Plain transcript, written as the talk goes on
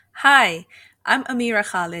Hi, I'm Amira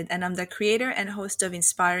Khalid, and I'm the creator and host of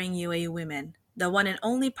Inspiring UAE Women, the one and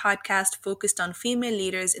only podcast focused on female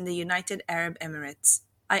leaders in the United Arab Emirates.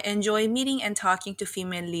 I enjoy meeting and talking to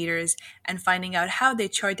female leaders and finding out how they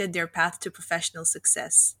charted their path to professional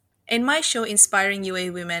success. In my show, Inspiring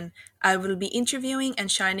UAE Women, I will be interviewing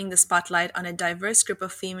and shining the spotlight on a diverse group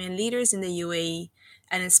of female leaders in the UAE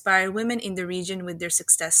and inspire women in the region with their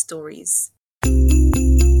success stories.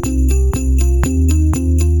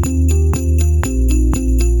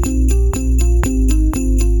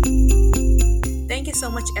 Thank you so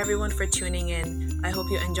much, everyone, for tuning in. I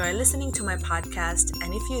hope you enjoy listening to my podcast,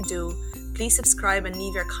 and if you do, please subscribe and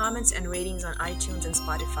leave your comments and ratings on iTunes and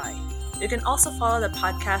Spotify. You can also follow the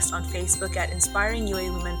podcast on Facebook at Inspiring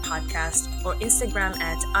UAE Women Podcast or Instagram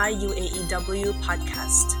at IUAEW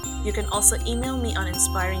Podcast. You can also email me on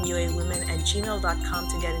inspiringuaewomen@gmail.com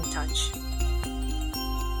to get in touch.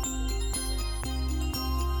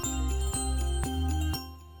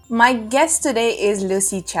 My guest today is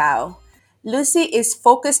Lucy Chow. Lucy is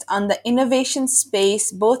focused on the innovation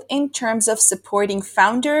space both in terms of supporting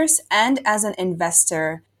founders and as an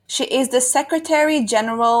investor. She is the Secretary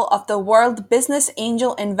General of the World Business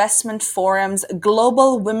Angel Investment Forum's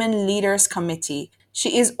Global Women Leaders Committee.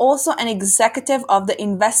 She is also an executive of the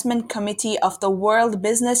Investment Committee of the World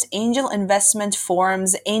Business Angel Investment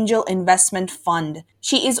Forum's Angel Investment Fund.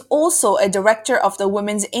 She is also a director of the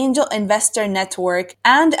Women's Angel Investor Network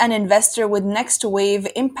and an investor with Next Wave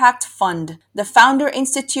Impact Fund, the Founder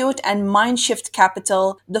Institute, and Mindshift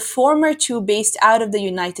Capital, the former two based out of the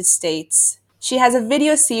United States. She has a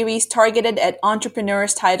video series targeted at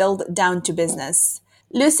entrepreneurs titled Down to Business.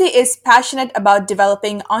 Lucy is passionate about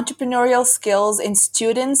developing entrepreneurial skills in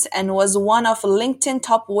students and was one of LinkedIn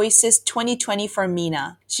Top Voices 2020 for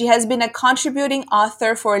MENA. She has been a contributing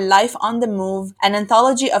author for Life on the Move, an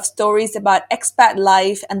anthology of stories about expat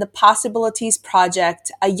life, and the Possibilities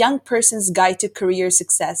Project, a young person's guide to career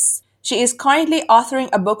success. She is currently authoring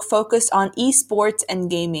a book focused on esports and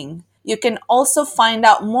gaming. You can also find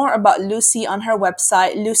out more about Lucy on her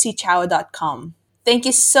website, lucychow.com. Thank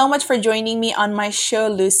you so much for joining me on my show,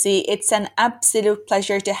 Lucy. It's an absolute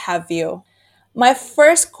pleasure to have you. My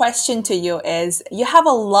first question to you is, you have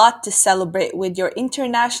a lot to celebrate with your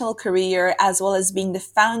international career as well as being the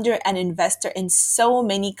founder and investor in so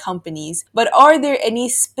many companies. But are there any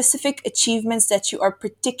specific achievements that you are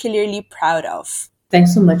particularly proud of?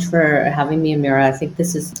 Thanks so much for having me, Amira. I think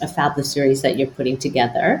this is a fabulous series that you're putting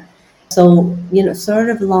together. So, sort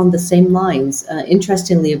of along the same lines,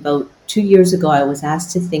 interestingly, about 2 years ago, I was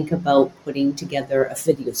asked to think about putting together a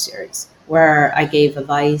video series where I gave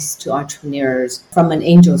advice to entrepreneurs from an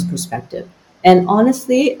angel's perspective. And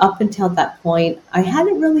honestly, up until that point, I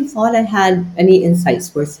hadn't really thought I had any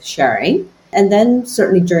insights worth sharing. And then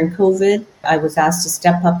certainly during COVID, I was asked to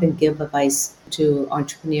step up and give advice to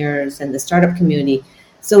entrepreneurs and the startup community.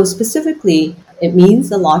 So specifically, it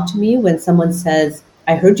means a lot to me when someone says,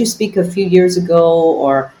 I heard you speak a few years ago,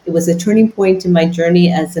 or it was a turning point in my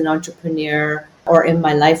journey as an entrepreneur or in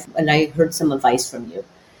my life, and I heard some advice from you.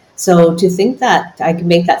 So to think that I can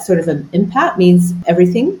make that sort of an impact means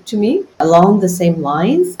everything to me. Along the same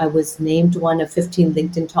lines, I was named one of 15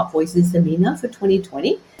 LinkedIn Top Voices in MENA for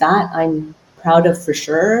 2020. That I'm proud of for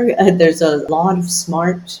sure. There's a lot of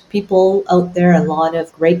smart people out there, a lot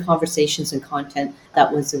of great conversations and content.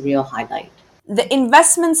 That was a real highlight. The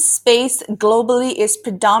investment space globally is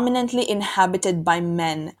predominantly inhabited by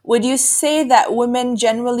men. Would you say that women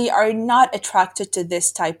generally are not attracted to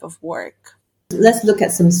this type of work? Let's look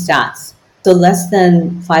at some stats. So less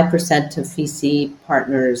than 5% of VC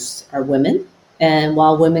partners are women. And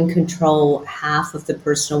while women control half of the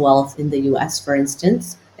personal wealth in the US, for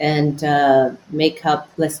instance, and make up,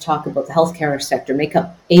 let's talk about the healthcare sector, make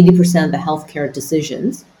up 80% of the healthcare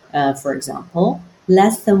decisions, for example,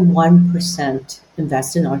 less than 1%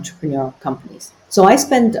 invest in entrepreneurial companies. So I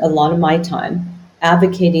spend a lot of my time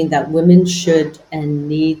advocating that women should and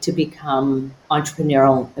need to become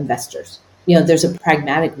entrepreneurial investors. There's a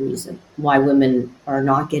pragmatic reason why women are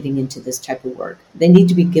not getting into this type of work. They need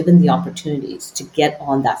to be given the opportunities to get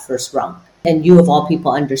on that first rung. And you of all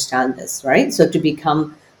people understand this, right? So to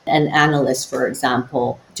become an analyst, for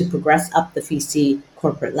example, to progress up the VC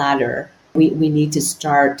corporate ladder, we need to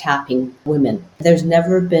start tapping women. There's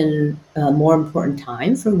never been a more important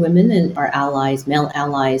time for women and our allies, male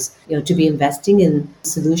allies, to be investing in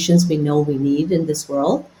solutions we know we need in this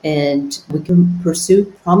world. And we can pursue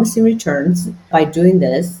promising returns by doing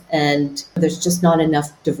this. And there's just not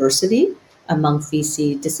enough diversity among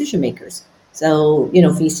VC decision makers. So,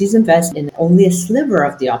 VCs invest in only a sliver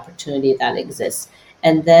of the opportunity that exists.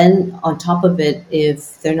 And then on top of it,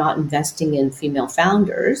 if they're not investing in female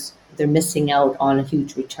founders, they're missing out on a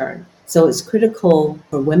huge return. So it's critical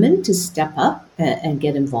for women to step up and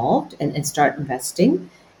get involved and start investing.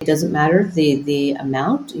 It doesn't matter the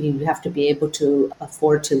amount. You have to be able to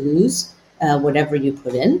afford to lose whatever you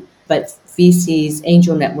put in. But VCs,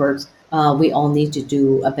 angel networks, we all need to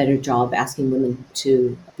do a better job asking women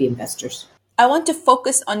to be investors. I want to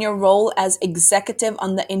focus on your role as executive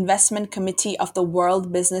on the investment committee of the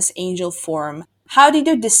World Business Angel Forum. How did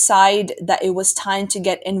you decide that it was time to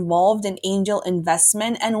get involved in angel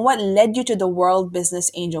investment, and what led you to the World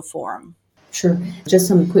Business Angel Forum? Sure. Just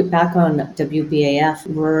some quick background on WBAF.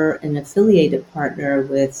 We're an affiliated partner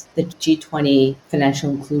with the G20 Financial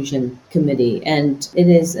Inclusion Committee, and it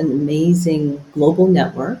is an amazing global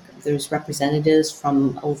network. There's representatives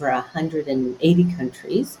from over 180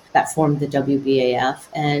 countries that form the WBAF,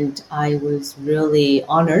 and I was really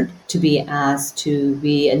honored to be asked to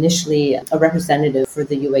be initially a representative for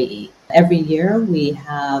the UAE. Every year we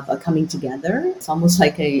have a coming together. It's almost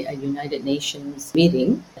like a United Nations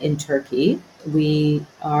meeting in Turkey. We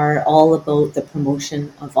are all about the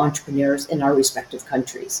promotion of entrepreneurs in our respective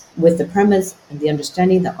countries, with the premise and the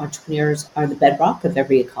understanding that entrepreneurs are the bedrock of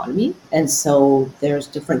every economy. And so there's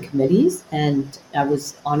different committees, and I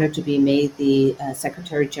was honored to be made the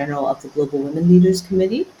Secretary General of the Global Women Leaders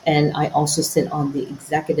Committee. And I also sit on the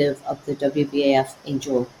executive of the WBAF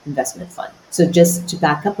Angel Investment Fund. So just to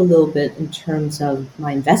back up a little bit in terms of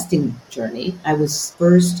my investing journey, I was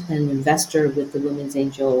first an investor with the Women's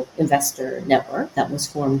Angel Investor Network that was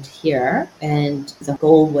formed here. And the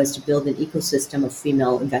goal was to build an ecosystem of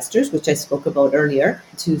female investors, which I spoke about earlier,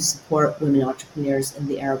 to support women entrepreneurs in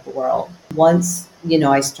the Arab world. Once,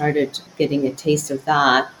 I started getting a taste of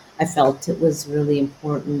that, I felt it was really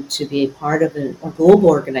important to be a part of a global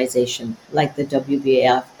organization like the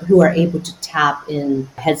WBAF, who are able to tap in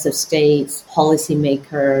heads of states,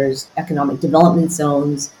 policymakers, economic development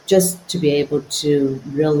zones, just to be able to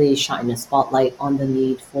really shine a spotlight on the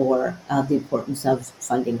need for the importance of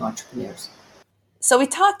funding entrepreneurs. So we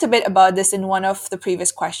talked a bit about this in one of the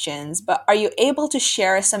previous questions, but are you able to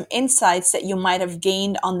share some insights that you might have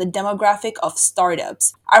gained on the demographic of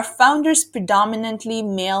startups? Are founders predominantly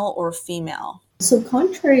male or female? So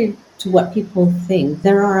contrary to what people think,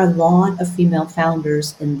 there are a lot of female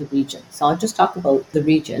founders in the region. So I'll just talk about the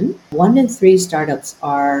region. 1 in 3 startups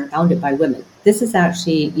are founded by women. This is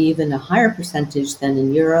actually even a higher percentage than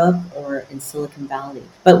in Europe or in Silicon Valley.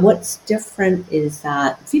 But what's different is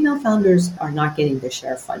that female founders are not getting their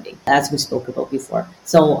share of funding, as we spoke about before.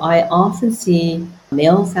 So I often see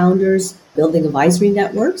male founders building advisory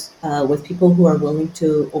networks with people who are willing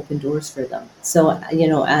to open doors for them. So,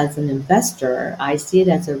 as an investor, I see it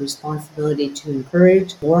as a responsibility to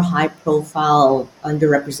encourage more high-profile,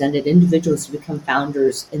 underrepresented individuals to become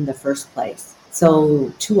founders in the first place.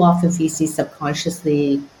 So too often VCs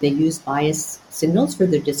subconsciously, they use bias signals for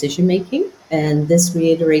their decision making. And this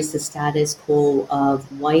reiterates the status quo of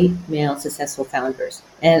white male successful founders.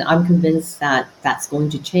 And I'm convinced that that's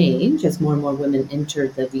going to change as more and more women enter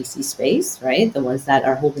the VC space, right? The ones that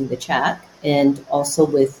are holding the check. And also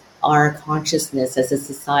with our consciousness as a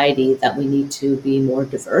society that we need to be more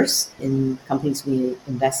diverse in companies we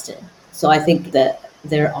invest in. So I think that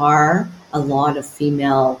there are a lot of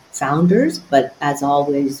female founders, but as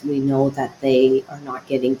always, we know that they are not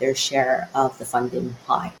getting their share of the funding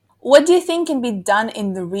pie. What do you think can be done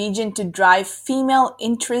in the region to drive female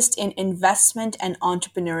interest in investment and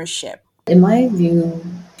entrepreneurship? In my view,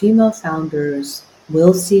 female founders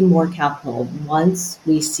will see more capital once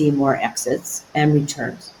we see more exits and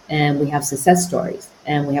returns. And we have success stories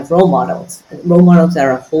and we have role models that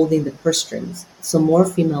are holding the purse strings. So more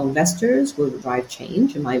female investors will drive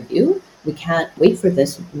change, in my view. We can't wait for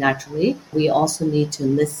this naturally. We also need to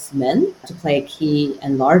enlist men to play a key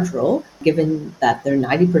and large role, given that they're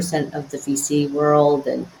 90% of the VC world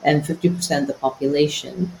and 50% of the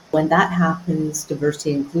population. When that happens,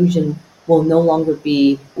 diversity and inclusion will no longer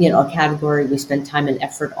be, a category we spend time and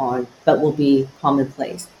effort on, but will be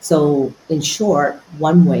commonplace. So in short,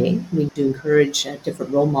 one way we do encourage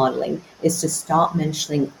different role modeling is to stop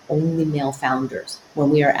mentioning only male founders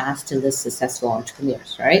when we are asked to list successful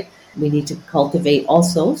entrepreneurs, right? We need to cultivate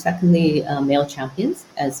also, secondly, male champions.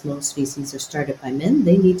 As most VCs are started by men,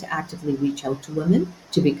 they need to actively reach out to women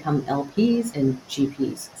to become LPs and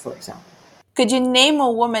GPs, for example. Could you name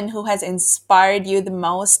a woman who has inspired you the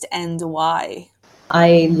most and why?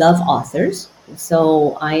 I love authors.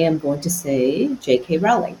 So I am going to say J.K.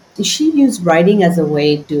 Rowling. She used writing as a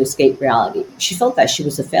way to escape reality. She felt that she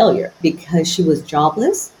was a failure because she was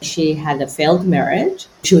jobless. She had a failed marriage.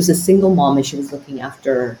 She was a single mom and she was looking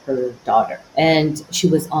after her daughter. And she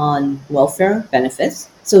was on welfare benefits.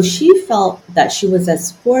 So she felt that she was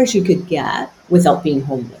as poor as you could get without being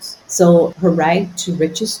homeless. So her rag to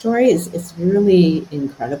riches story is really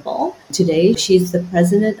incredible. Today, she's the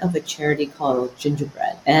president of a charity called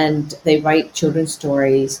Gingerbread, and they write children's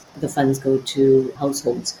stories. The funds go to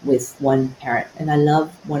households with one parent. And I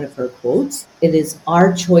love one of her quotes. It is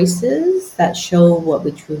our choices that show what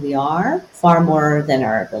we truly are, far more than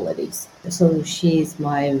our abilities. So she's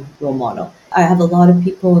my role model. I have a lot of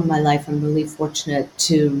people in my life I'm really fortunate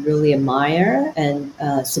to really admire and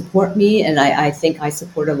support me. And I think I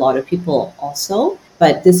support a lot of people also.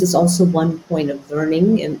 But this is also one point of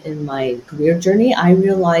learning in my career journey. I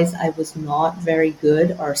realized I was not very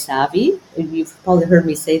good or savvy. You've probably heard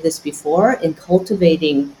me say this before. In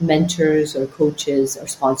cultivating mentors or coaches or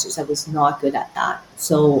sponsors, I was not good at that.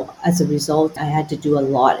 So as a result, I had to do a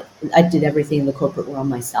lot. I did everything in the corporate world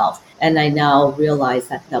myself. And I now realize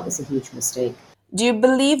that that was a huge mistake. Do you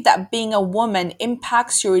believe that being a woman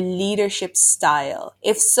impacts your leadership style?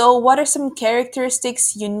 If so, what are some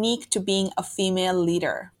characteristics unique to being a female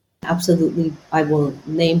leader? Absolutely. I will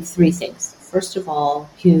name three things. First of all,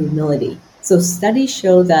 humility. So studies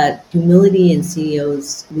show that humility in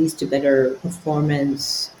CEOs leads to better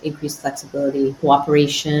performance, increased flexibility,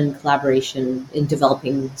 cooperation, collaboration in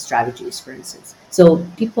developing strategies, for instance. So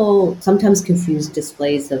people sometimes confuse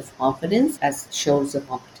displays of confidence as shows of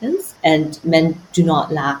competence, and men do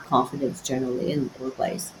not lack confidence generally in the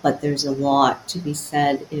workplace. But there's a lot to be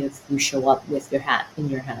said if you show up with your hat in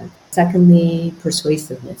your hand. Secondly,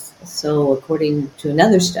 persuasiveness. So according to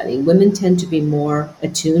another study, women tend to be more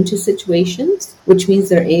attuned to situations, which means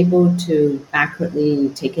they're able to accurately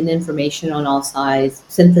take in information on all sides,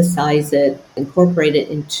 synthesize it, incorporate it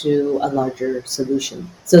into a larger solution.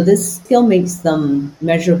 So this skill makes them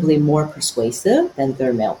measurably more persuasive than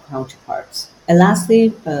their male counterparts. And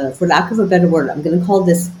lastly, for lack of a better word, I'm going to call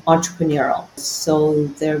this entrepreneurial. So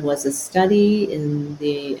there was a study in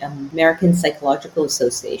the American Psychological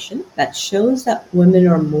Association that shows that women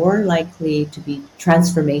are more likely to be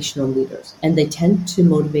transformational leaders, and they tend to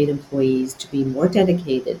motivate employees to be more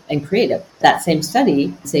dedicated and creative. That same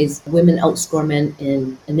study says women outscore men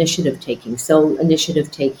in initiative taking. So initiative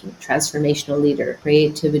taking, transformational leader,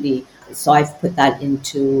 creativity. So I've put that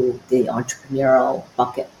into the entrepreneurial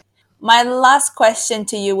bucket. My last question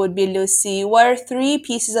to you would be, Lucy, what are three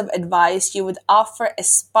pieces of advice you would offer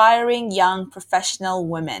aspiring young professional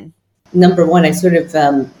women? Number one, I sort of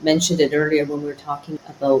mentioned it earlier when we were talking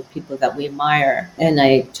about people that we admire. And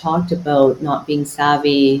I talked about not being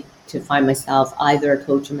savvy to find myself either a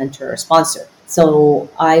coach, a mentor, or a sponsor. So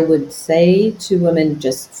I would say to women,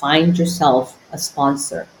 just find yourself a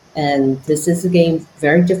sponsor. And this is, again,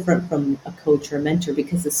 very different from a coach or a mentor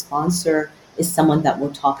because a sponsor is someone that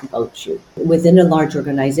will talk about you. Within a large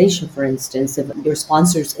organization, for instance, if your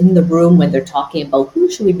sponsor's in the room when they're talking about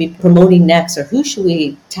who should we be promoting next or who should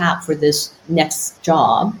we tap for this next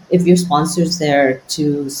job, if your sponsor's there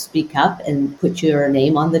to speak up and put your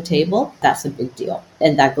name on the table, that's a big deal.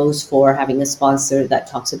 And that goes for having a sponsor that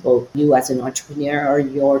talks about you as an entrepreneur or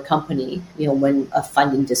your company, when a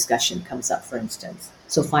funding discussion comes up, for instance.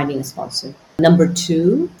 So finding a sponsor. Number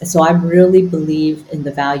two, so I really believe in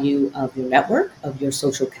the value of your network, of your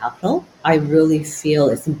social capital. I really feel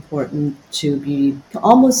it's important to be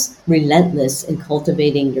almost relentless in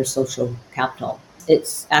cultivating your social capital.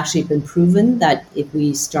 It's actually been proven that if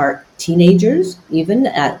we start teenagers, even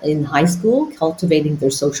in high school, cultivating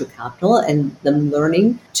their social capital and them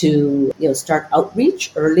learning to start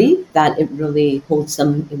outreach early, that it really holds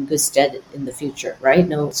them in good stead in the future, right?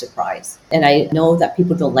 No surprise. And I know that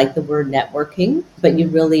people don't like the word networking, but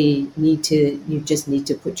you just need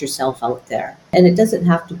to put yourself out there. And it doesn't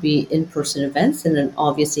have to be in-person events, and then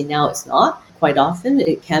obviously now it's not. Quite often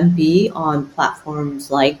it can be on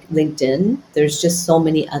platforms like LinkedIn. There's just so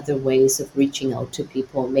many other ways of reaching out to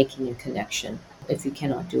people, making a connection if you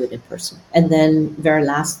cannot do it in person. And then very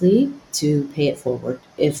lastly, to pay it forward.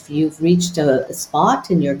 If you've reached a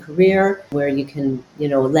spot in your career where you can,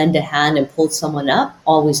 lend a hand and pull someone up,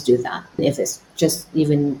 always do that. If it's just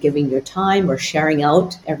even giving your time or sharing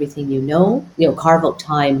out everything carve out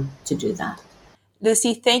time to do that.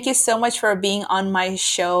 Lucy, thank you so much for being on my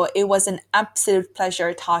show. It was an absolute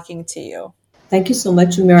pleasure talking to you. Thank you so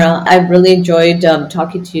much, Amira. I really enjoyed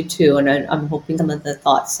talking to you too, and I'm hoping some of the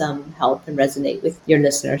thoughts help and resonate with your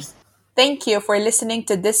listeners. Thank you for listening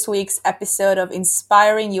to this week's episode of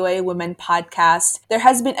Inspiring UAE Women podcast. There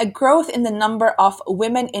has been a growth in the number of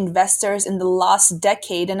women investors in the last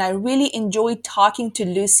decade, and I really enjoyed talking to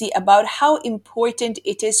Lucy about how important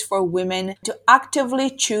it is for women to actively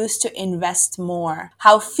choose to invest more,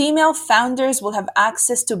 how female founders will have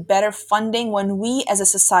access to better funding when we as a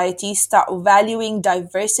society start valuing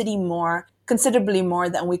diversity more, considerably more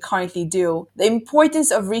than we currently do. The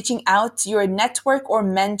importance of reaching out to your network or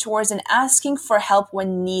mentors and asking for help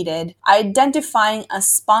when needed. Identifying a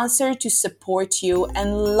sponsor to support you.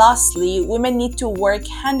 And lastly, women need to work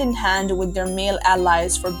hand in hand with their male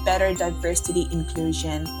allies for better diversity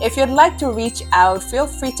inclusion. If you'd like to reach out, feel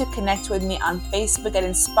free to connect with me on Facebook at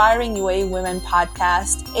Inspiring UAE Women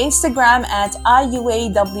Podcast, Instagram at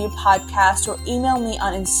IUAW Podcast, or email me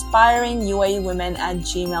on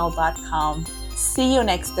inspiringuaewomen@gmail.com. See you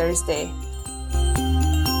next Thursday.